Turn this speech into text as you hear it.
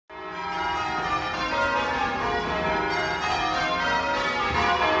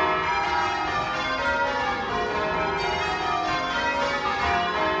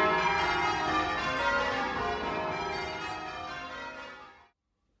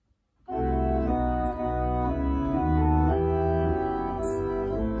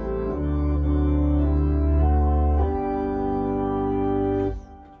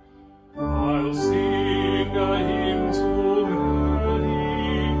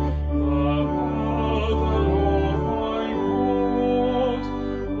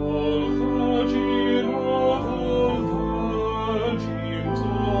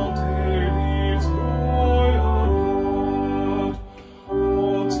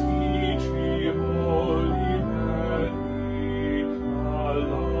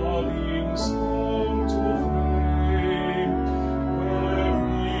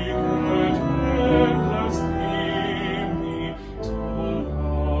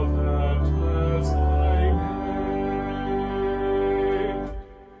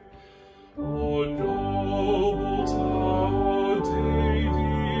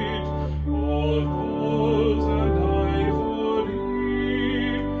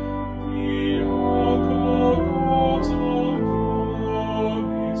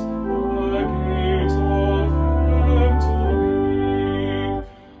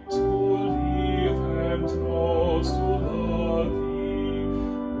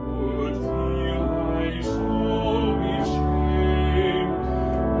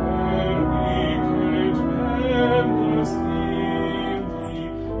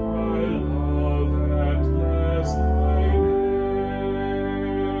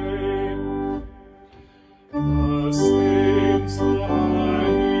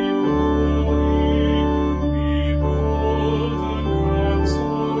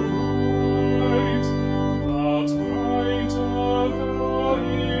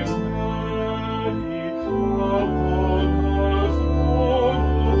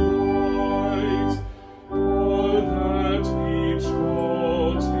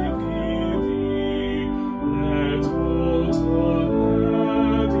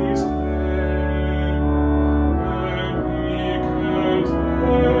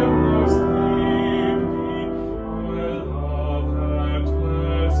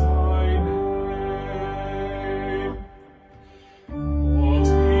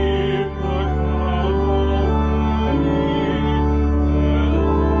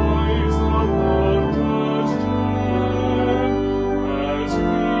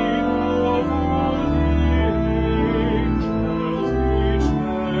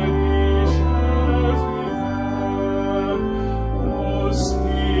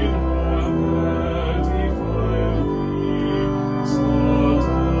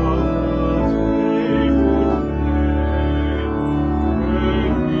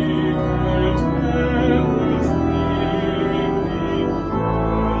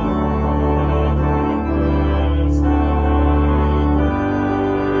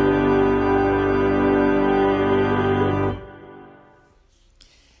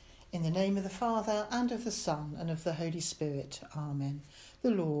In the name of the Father, and of the Son, and of the Holy Spirit. Amen.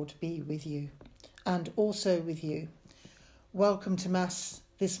 The Lord be with you, and also with you. Welcome to Mass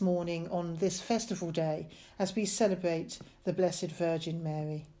this morning on this festival day as we celebrate the Blessed Virgin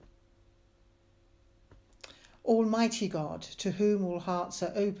Mary. Almighty God, to whom all hearts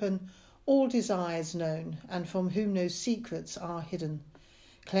are open, all desires known, and from whom no secrets are hidden,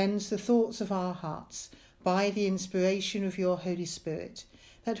 cleanse the thoughts of our hearts by the inspiration of your Holy Spirit,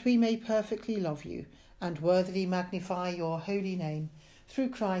 that we may perfectly love you and worthily magnify your holy name, through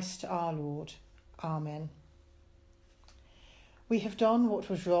Christ our Lord. Amen. We have done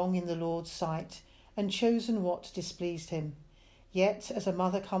what was wrong in the Lord's sight, and chosen what displeased him. Yet as a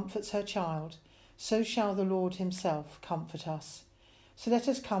mother comforts her child, so shall the Lord himself comfort us. So let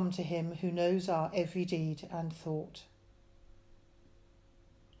us come to him who knows our every deed and thought.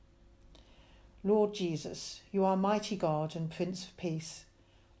 Lord Jesus, you are mighty God and Prince of Peace.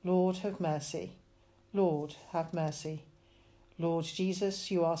 Lord, have mercy. Lord, have mercy. Lord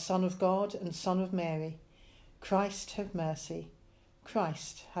Jesus, you are Son of God and Son of Mary. Christ, have mercy.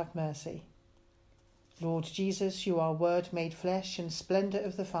 Christ, have mercy. Lord Jesus, you are Word made flesh and splendour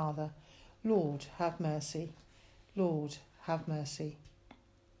of the Father. Lord, have mercy. Lord, have mercy.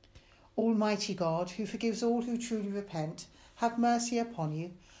 Almighty God, who forgives all who truly repent, have mercy upon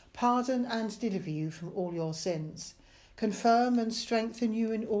you, pardon and deliver you from all your sins, confirm and strengthen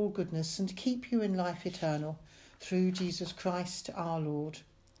you in all goodness, and keep you in life eternal, through Jesus Christ our Lord.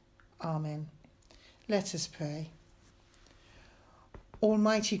 Amen. Let us pray.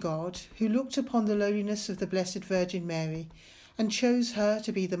 Almighty God, who looked upon the lowliness of the Blessed Virgin Mary, and chose her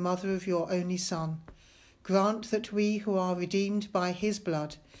to be the mother of your only Son, grant that we who are redeemed by his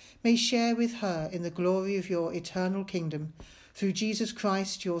blood may share with her in the glory of your eternal kingdom, through Jesus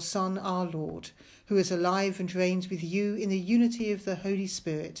Christ, your Son, our Lord, who is alive and reigns with you in the unity of the Holy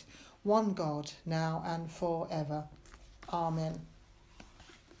Spirit, one God, now and forever. Amen.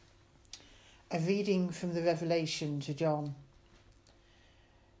 A reading from the Revelation to John.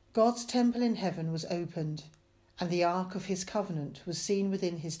 God's temple in heaven was opened, and the ark of his covenant was seen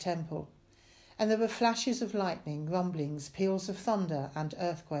within his temple. And there were flashes of lightning, rumblings, peals of thunder, and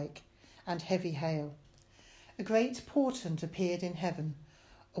earthquake, and heavy hail. A great portent appeared in heaven,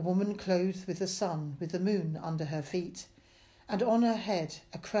 a woman clothed with the sun, with the moon under her feet, and on her head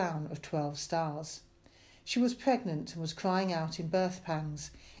a crown of 12 stars. She was pregnant and was crying out in birth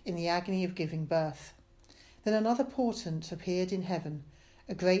pangs, in the agony of giving birth. Then another portent appeared in heaven,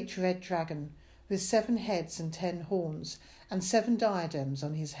 a great red dragon, with 7 heads and 10 horns, and 7 diadems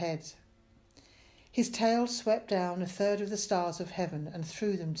on his head. His tail swept down 1/3 of the stars of heaven and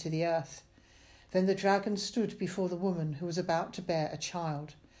threw them to the earth. Then the dragon stood before the woman who was about to bear a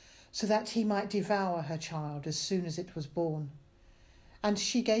child, so that he might devour her child as soon as it was born. And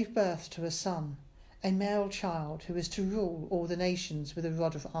she gave birth to a son, a male child who is to rule all the nations with a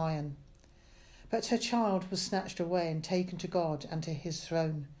rod of iron. But her child was snatched away and taken to God and to his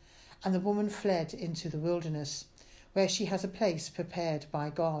throne, and the woman fled into the wilderness, where she has a place prepared by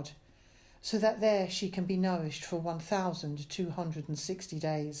God, so that there she can be nourished for 1,260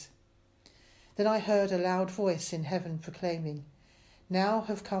 days. Then I heard a loud voice in heaven proclaiming, "Now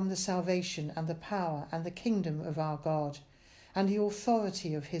have come the salvation and the power and the kingdom of our God, and the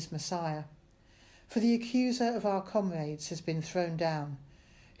authority of his Messiah. For the accuser of our comrades has been thrown down,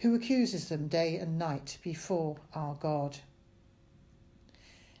 who accuses them day and night before our God."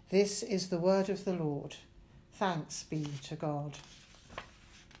 This is the word of the Lord. Thanks be to God.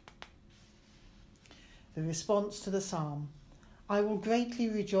 The response to the psalm: I will greatly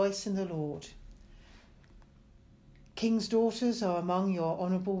rejoice in the Lord. King's daughters are among your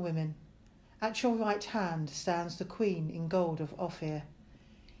honourable women. At your right hand stands the Queen in gold of Ophir.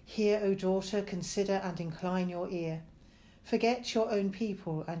 Hear, O daughter, consider and incline your ear. Forget your own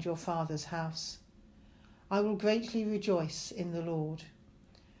people and your father's house. I will greatly rejoice in the Lord.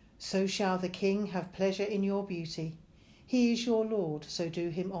 So shall the King have pleasure in your beauty. He is your Lord, so do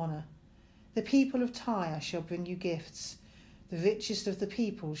him honour. The people of Tyre shall bring you gifts. The richest of the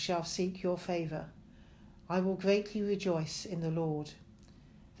people shall seek your favour. I will greatly rejoice in the Lord.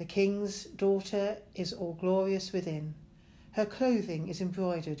 The King's daughter is all glorious within. Her clothing is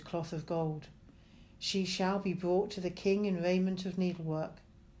embroidered cloth of gold. She shall be brought to the King in raiment of needlework.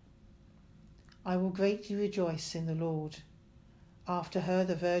 I will greatly rejoice in the Lord. After her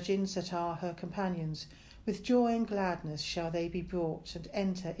the virgins that are her companions, with joy and gladness shall they be brought and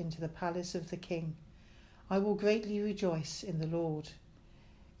enter into the palace of the King. I will greatly rejoice in the Lord.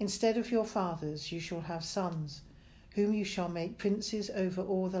 Instead of your fathers you shall have sons, whom you shall make princes over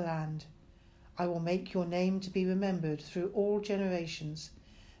all the land. I will make your name to be remembered through all generations.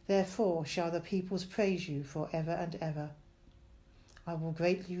 Therefore shall the peoples praise you for ever and ever. I will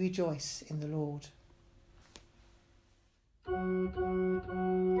greatly rejoice in the Lord.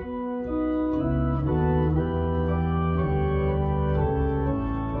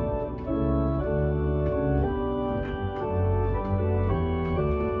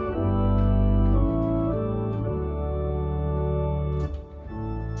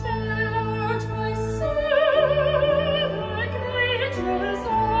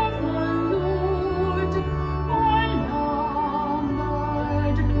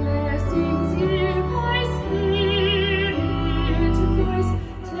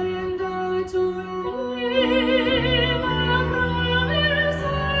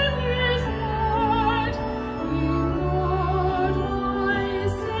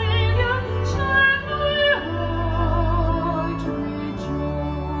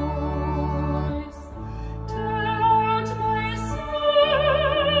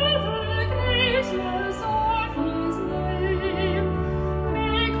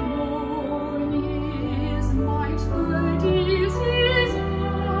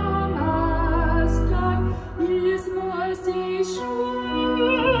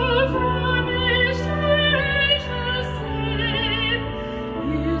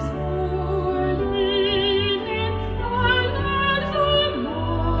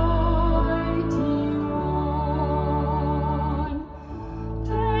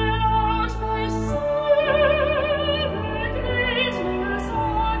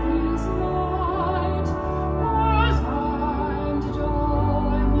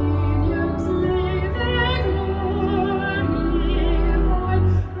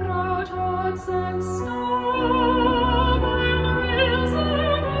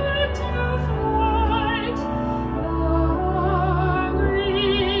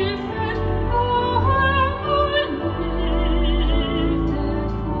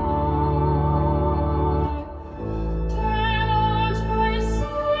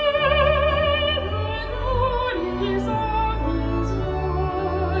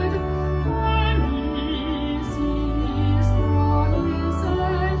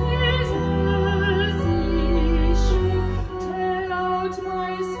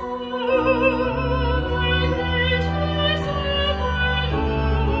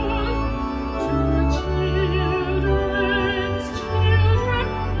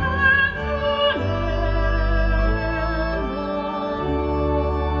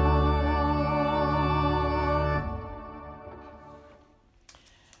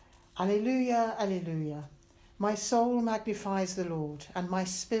 Alleluia, alleluia. My soul magnifies the Lord, and my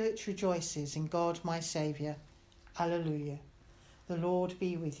spirit rejoices in God my Saviour. Alleluia. The Lord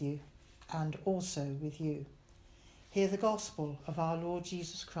be with you, and also with you. Hear the gospel of our Lord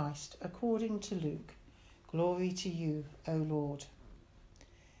Jesus Christ according to Luke. Glory to you, O Lord.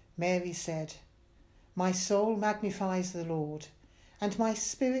 Mary said, My soul magnifies the Lord, and my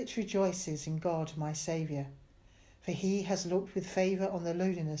spirit rejoices in God my Saviour. For he has looked with favour on the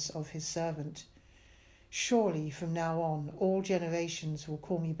lowliness of his servant. Surely from now on all generations will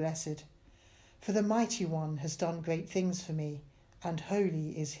call me blessed. For the Mighty One has done great things for me, and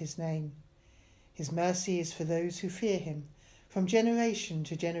holy is his name. His mercy is for those who fear him, from generation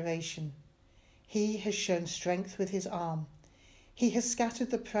to generation. He has shown strength with his arm. He has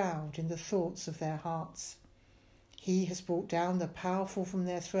scattered the proud in the thoughts of their hearts. He has brought down the powerful from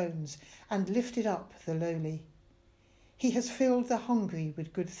their thrones, and lifted up the lowly. He has filled the hungry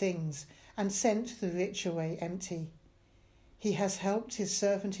with good things, and sent the rich away empty. He has helped his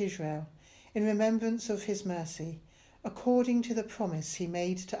servant Israel, in remembrance of his mercy, according to the promise he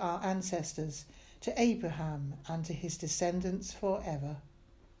made to our ancestors, to Abraham and to his descendants forever.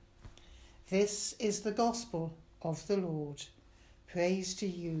 This is the gospel of the Lord. Praise to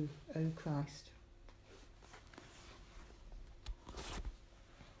you, O Christ.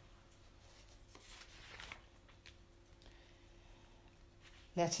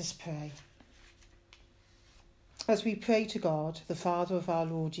 Let us pray. As we pray to God, the Father of our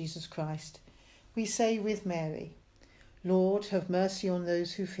Lord Jesus Christ, we say with Mary, Lord, have mercy on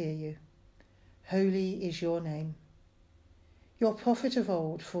those who fear you. Holy is your name. Your prophet of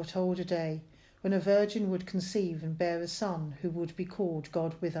old foretold a day when a virgin would conceive and bear a son who would be called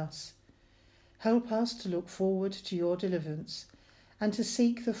God with us. Help us to look forward to your deliverance and to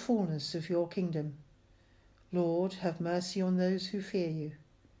seek the fullness of your kingdom. Lord, have mercy on those who fear you.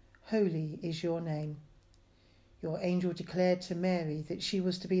 Holy is your name. Your angel declared to Mary that she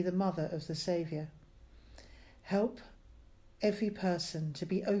was to be the mother of the Saviour. Help every person to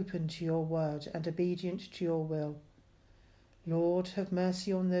be open to your word and obedient to your will. Lord, have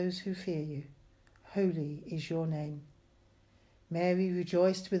mercy on those who fear you. Holy is your name. Mary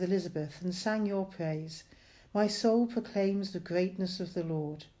rejoiced with Elizabeth and sang your praise. My soul proclaims the greatness of the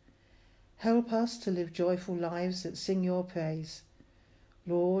Lord. Help us to live joyful lives that sing your praise.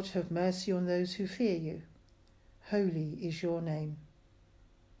 Lord, have mercy on those who fear you. Holy is your name.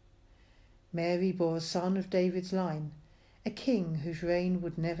 Mary bore a son of David's line, a king whose reign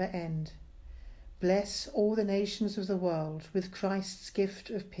would never end. Bless all the nations of the world with Christ's gift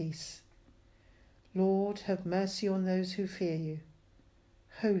of peace. Lord, have mercy on those who fear you.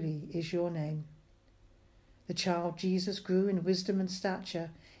 Holy is your name. The child Jesus grew in wisdom and stature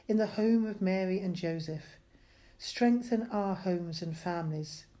in the home of Mary and Joseph. Strengthen our homes and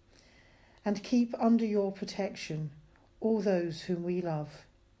families, and keep under your protection all those whom we love.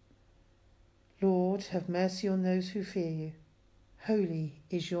 Lord, have mercy on those who fear you. Holy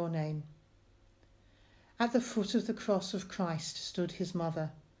is your name. At the foot of the cross of Christ stood his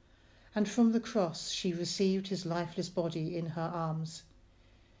mother, and from the cross she received his lifeless body in her arms.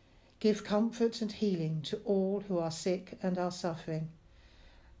 Give comfort and healing to all who are sick and are suffering,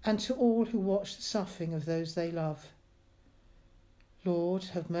 and to all who watch the suffering of those they love. Lord,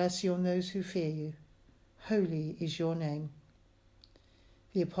 have mercy on those who fear you. Holy is your name.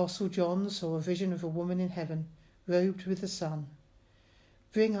 The Apostle John saw a vision of a woman in heaven, robed with the sun.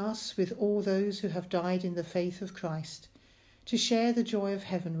 Bring us, with all those who have died in the faith of Christ, to share the joy of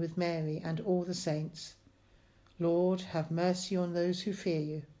heaven with Mary and all the saints. Lord, have mercy on those who fear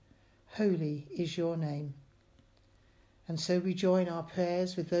you. Holy is your name. And so we join our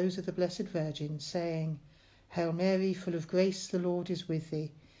prayers with those of the Blessed Virgin, saying, Hail Mary, full of grace, the Lord is with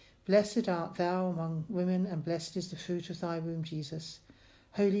thee. Blessed art thou among women, and blessed is the fruit of thy womb, Jesus.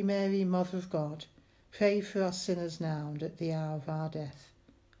 Holy Mary, Mother of God, pray for us sinners now and at the hour of our death.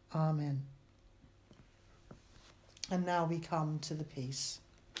 Amen. And now we come to the peace.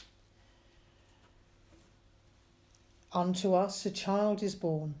 Unto us a child is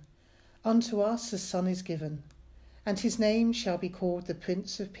born, unto us a son is given, and his name shall be called the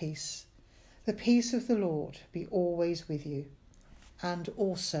Prince of Peace. The peace of the Lord be always with you, and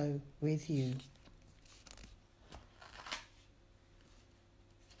also with you.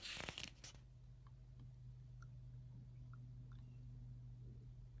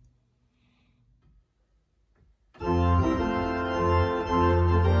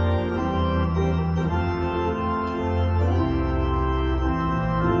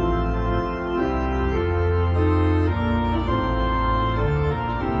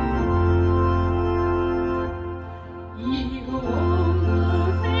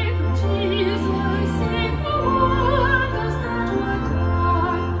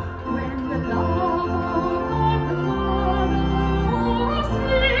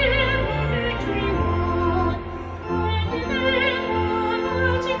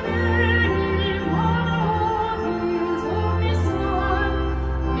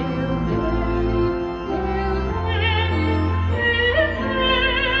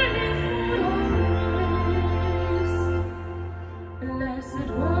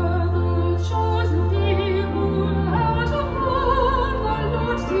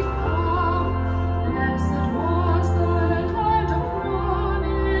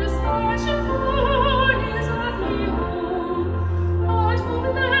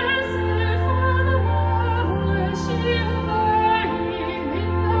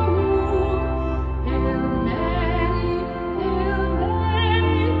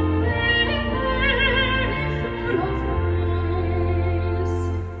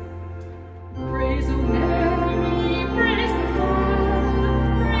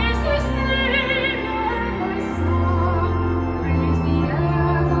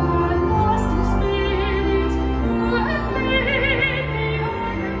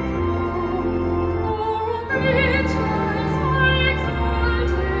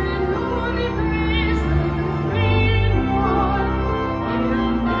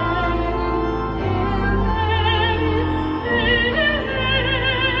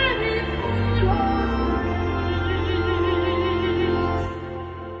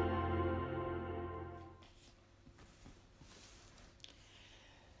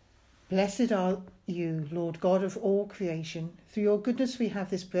 Blessed are you, Lord God of all creation. Through your goodness we have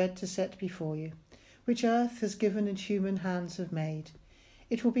this bread to set before you, which earth has given and human hands have made.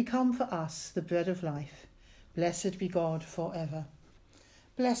 It will become for us the bread of life. Blessed be God for ever.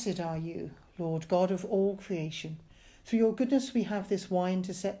 Blessed are you, Lord God of all creation. Through your goodness we have this wine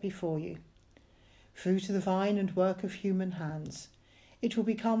to set before you. Fruit of the vine and work of human hands, it will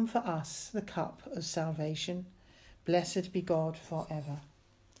become for us the cup of salvation. Blessed be God for ever.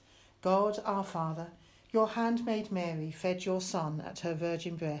 God our Father, your handmaid Mary fed your Son at her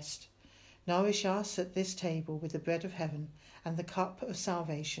virgin breast. Nourish us at this table with the bread of heaven and the cup of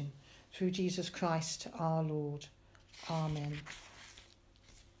salvation, through Jesus Christ our Lord. Amen.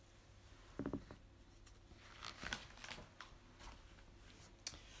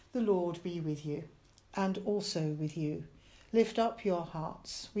 The Lord be with you, and also with you. Lift up your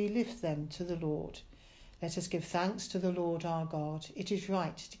hearts. We lift them to the Lord. Let us give thanks to the Lord our God. It is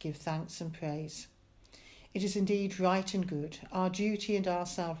right to give thanks and praise. It is indeed right and good, our duty and our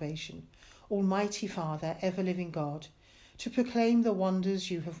salvation, Almighty Father, ever-living God, to proclaim the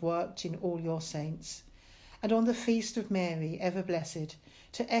wonders you have worked in all your saints, and on the feast of Mary, ever blessed,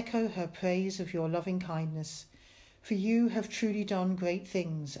 to echo her praise of your loving kindness. For you have truly done great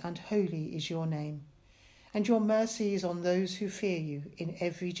things, and holy is your name. And your mercy is on those who fear you in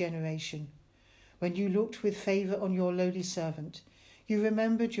every generation. When you looked with favour on your lowly servant, you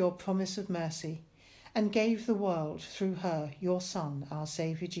remembered your promise of mercy, and gave the world through her, your Son, our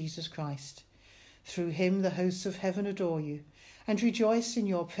Saviour Jesus Christ. Through him the hosts of heaven adore you, and rejoice in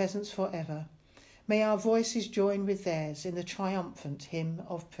your presence for ever. May our voices join with theirs in the triumphant hymn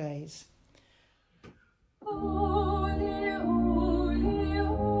of praise. Holy, holy,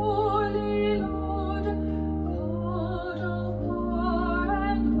 holy Lord, God of power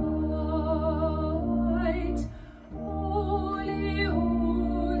and might. Holy,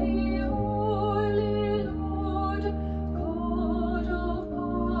 holy, holy Lord, God of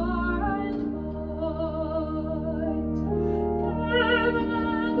power and might. Heaven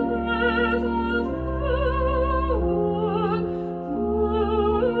and earth are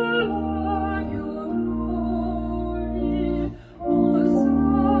full of your glory.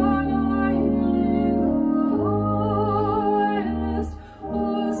 Hosanna in the highest.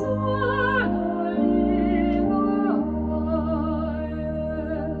 Hosanna in the highest.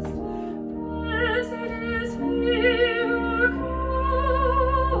 Blessed is he who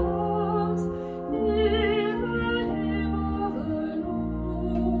comes in the name of the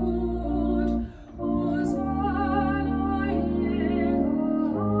Lord. Hosanna in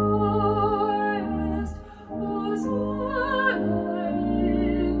the highest. Hosanna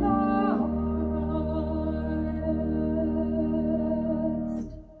in the highest.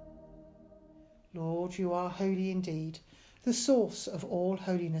 Lord, you are holy indeed, the source of all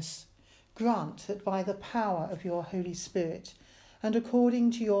holiness. Grant that by the power of your Holy Spirit, and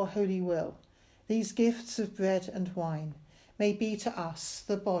according to your holy will, these gifts of bread and wine may be to us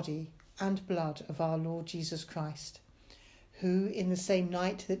the body and blood of our Lord Jesus Christ, who, in the same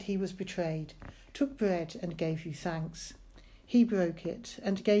night that he was betrayed, took bread and gave you thanks. He broke it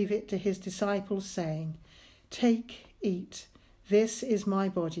and gave it to his disciples, saying, "Take, eat, this is my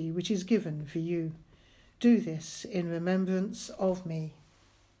body, which is given for you. Do this in remembrance of me."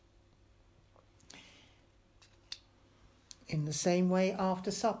 In the same way,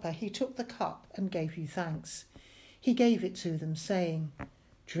 after supper, he took the cup and gave you thanks. He gave it to them, saying,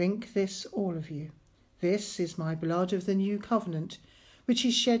 "Drink this, all of you. This is my blood of the new covenant, which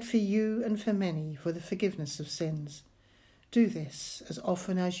is shed for you and for many for the forgiveness of sins. Do this as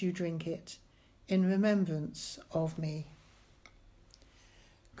often as you drink it, in remembrance of me."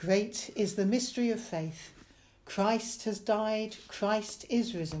 Great is the mystery of faith. Christ has died, Christ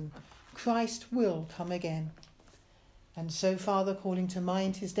is risen, Christ will come again. And so, Father, calling to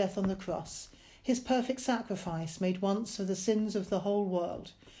mind his death on the cross, his perfect sacrifice made once for the sins of the whole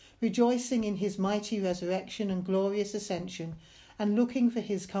world, rejoicing in his mighty resurrection and glorious ascension, and looking for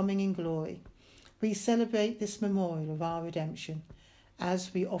his coming in glory, we celebrate this memorial of our redemption.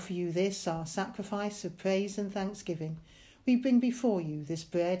 As we offer you this, our sacrifice of praise and thanksgiving, we bring before you this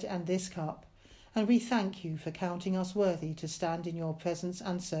bread and this cup, and we thank you for counting us worthy to stand in your presence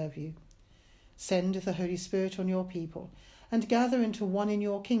and serve you. Send the Holy Spirit on your people, and gather into one in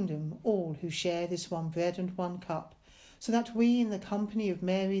your kingdom all who share this one bread and one cup, so that we, in the company of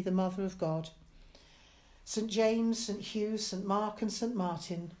Mary, the Mother of God, St. James, St. Hugh, St. Mark and St.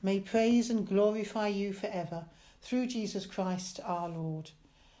 Martin, may praise and glorify you forever, through Jesus Christ our Lord,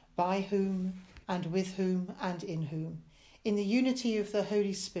 by whom and with whom and in whom, in the unity of the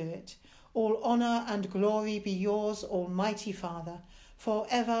Holy Spirit, all honour and glory be yours, Almighty Father, for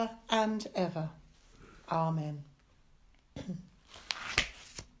ever and ever. Amen.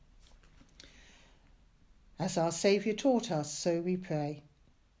 As our Saviour taught us, so we pray.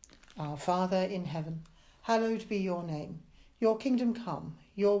 Our Father in heaven, hallowed be your name. Your kingdom come,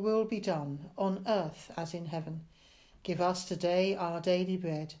 your will be done, on earth as in heaven. Give us today our daily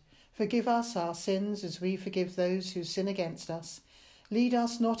bread. Forgive us our sins as we forgive those who sin against us. Lead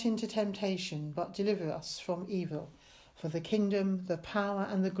us not into temptation, but deliver us from evil. For the kingdom, the power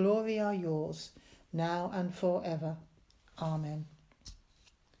and the glory are yours, now and forever. Amen.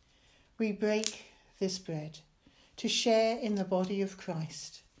 we break this bread to share in the body of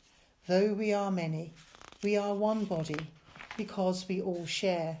Christ. Though we are many, we are one body because we all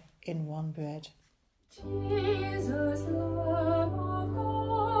share in one bread. Jesus, Lamb of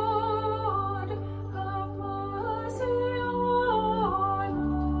God, have mercy on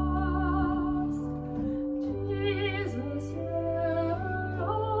us. Jesus, Lamb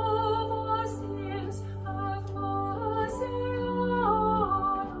of our sins, have mercy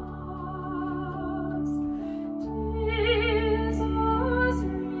on us. Jesus,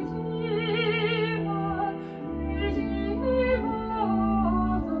 Redeemer, Redeemer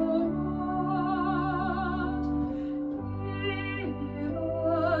of the world. Give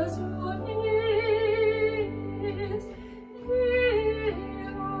us your peace,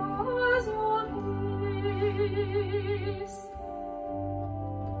 give us your peace.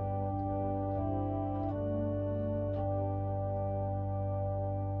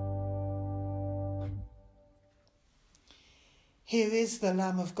 Here is the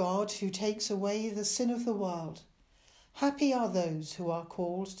Lamb of God who takes away the sin of the world. Happy are those who are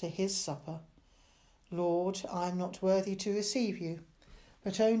called to his supper. Lord, I am not worthy to receive you,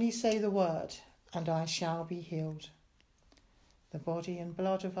 but only say the word, and I shall be healed. The body and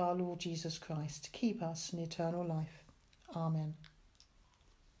blood of our Lord Jesus Christ keep us in eternal life. Amen.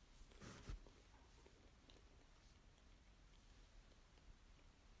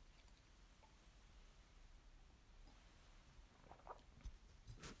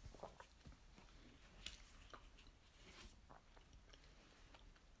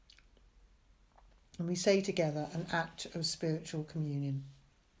 And we say together an act of spiritual communion.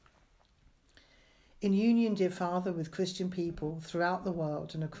 In union, dear Father, with Christian people throughout the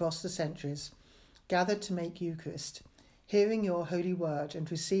world and across the centuries, gathered to make Eucharist, hearing your holy word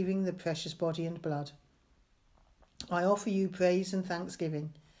and receiving the precious body and blood, I offer you praise and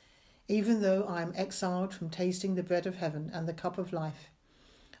thanksgiving, even though I am exiled from tasting the bread of heaven and the cup of life.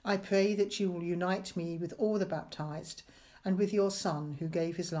 I pray that you will unite me with all the baptized and with your Son who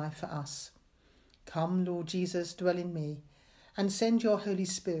gave his life for us. Come, Lord Jesus, dwell in me, and send your Holy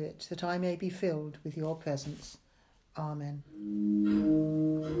Spirit that I may be filled with your presence. Amen.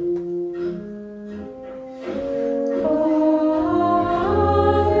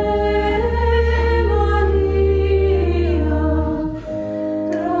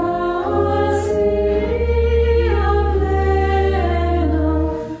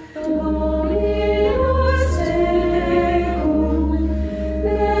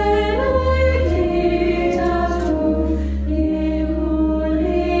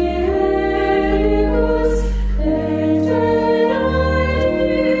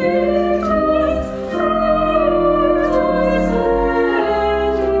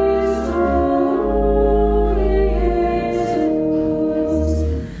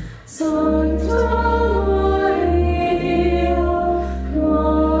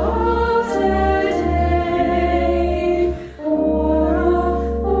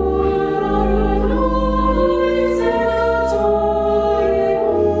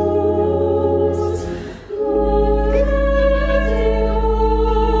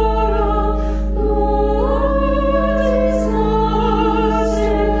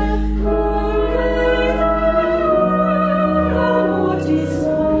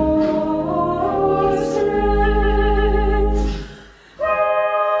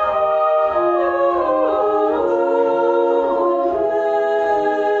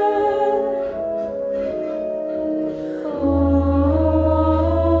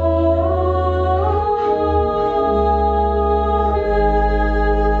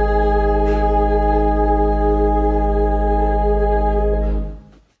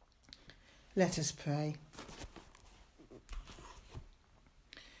 Let us pray.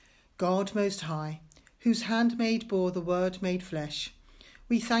 God Most High, whose handmaid bore the Word made flesh,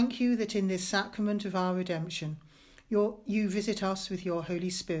 we thank you that in this sacrament of our redemption, you visit us with your Holy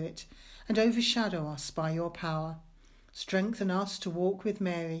Spirit and overshadow us by your power. Strengthen us to walk with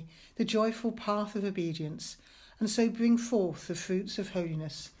Mary the joyful path of obedience, and so bring forth the fruits of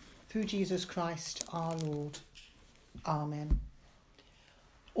holiness through Jesus Christ our Lord. Amen.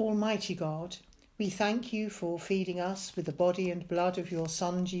 Almighty God, we thank you for feeding us with the body and blood of your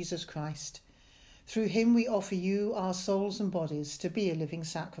Son, Jesus Christ. Through him we offer you our souls and bodies to be a living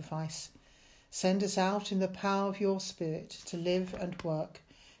sacrifice. Send us out in the power of your Spirit to live and work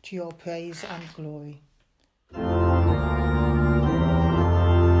to your praise and glory.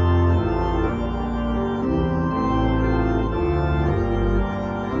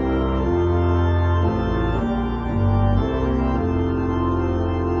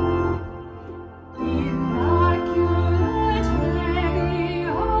 Immaculate Mary,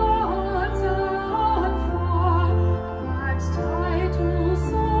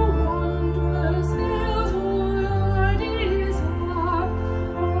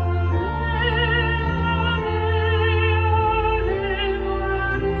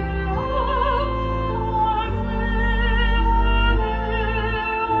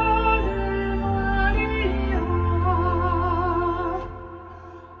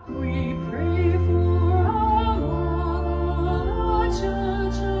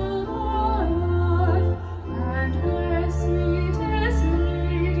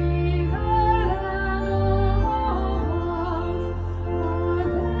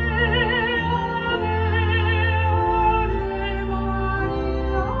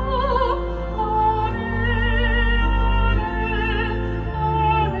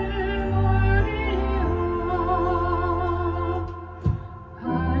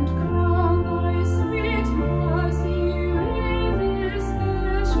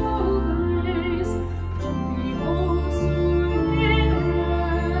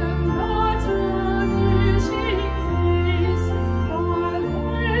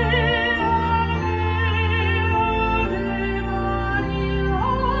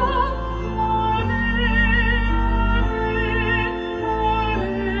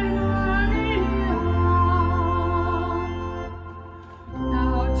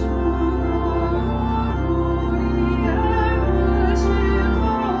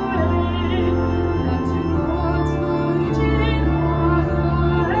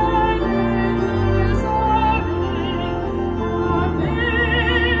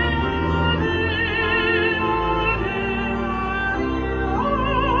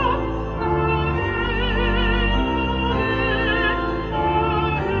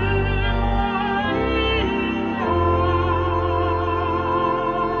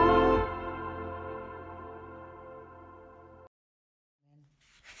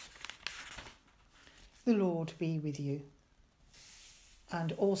 The Lord be with you,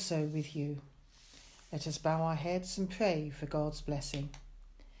 and also with you. Let us bow our heads and pray for God's blessing.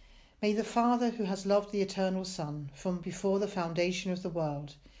 May the Father, who has loved the eternal Son from before the foundation of the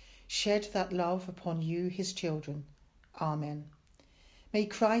world, shed that love upon you, his children. Amen. May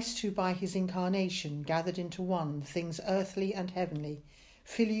Christ, who by his incarnation gathered into one things earthly and heavenly,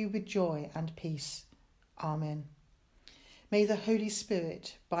 fill you with joy and peace. Amen. May the Holy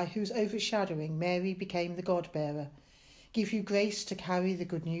Spirit, by whose overshadowing Mary became the God-bearer, give you grace to carry the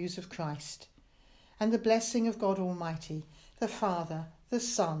good news of Christ. And the blessing of God Almighty, the Father, the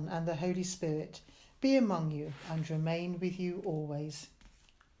Son, and the Holy Spirit, be among you and remain with you always.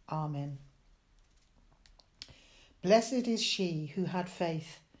 Amen. Blessed is she who had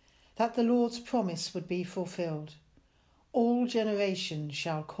faith, that the Lord's promise would be fulfilled. All generations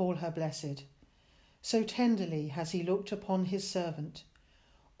shall call her blessed. So tenderly has he looked upon his servant.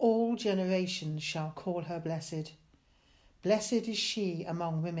 All generations shall call her blessed. Blessed is she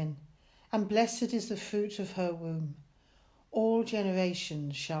among women, and blessed is the fruit of her womb. All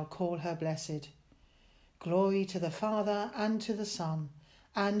generations shall call her blessed. Glory to the Father, and to the Son,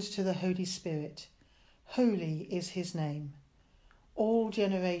 and to the Holy Spirit. Holy is his name. All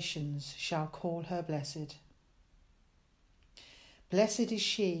generations shall call her blessed. Blessed is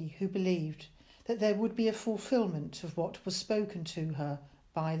she who believed that there would be a fulfilment of what was spoken to her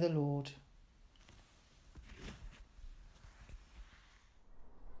by the Lord.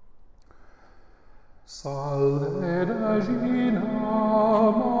 Salve Regina,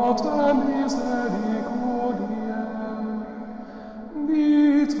 Mater Misericordiae,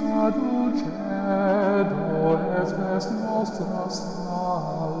 vita dulcedo et spes nostra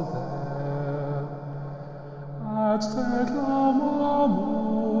salve, et te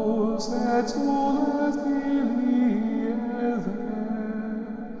clamamus et solet Filii Eve,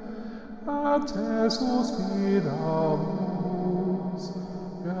 et te suspiramus,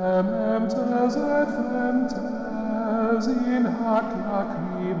 gementes et flentes in hac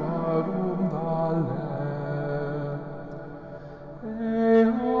lacrimarum valle. Ea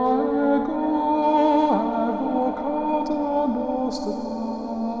ego advocata nostra,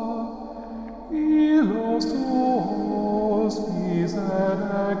 illos tuos misericordes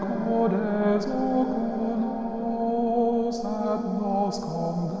oculos et nos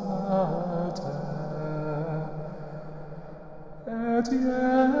converte. Et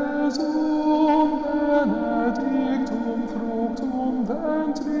Iesum benedictum fructum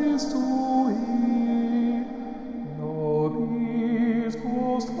ventris tui, nobis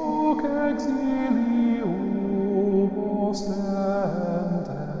post hoc exilium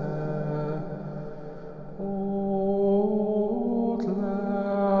ostende. O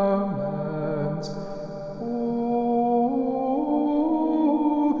clement, O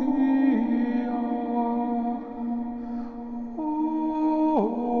pia, O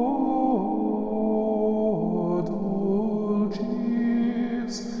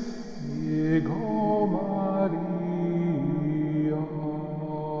dulcis Ego Maria.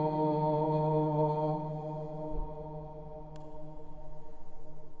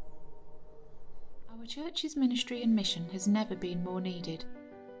 Our church's ministry and mission has never been more needed.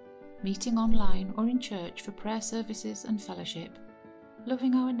 Meeting online or in church for prayer services and fellowship,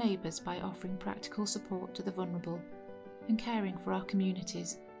 loving our neighbours by offering practical support to the vulnerable, and caring for our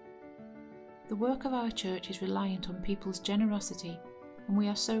communities. The work of our church is reliant on people's generosity, and we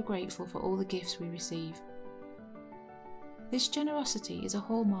are so grateful for all the gifts we receive. This generosity is a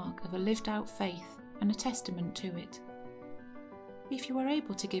hallmark of a lived out faith and a testament to it. If you are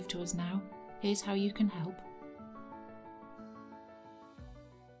able to give to us now, here's how you can help.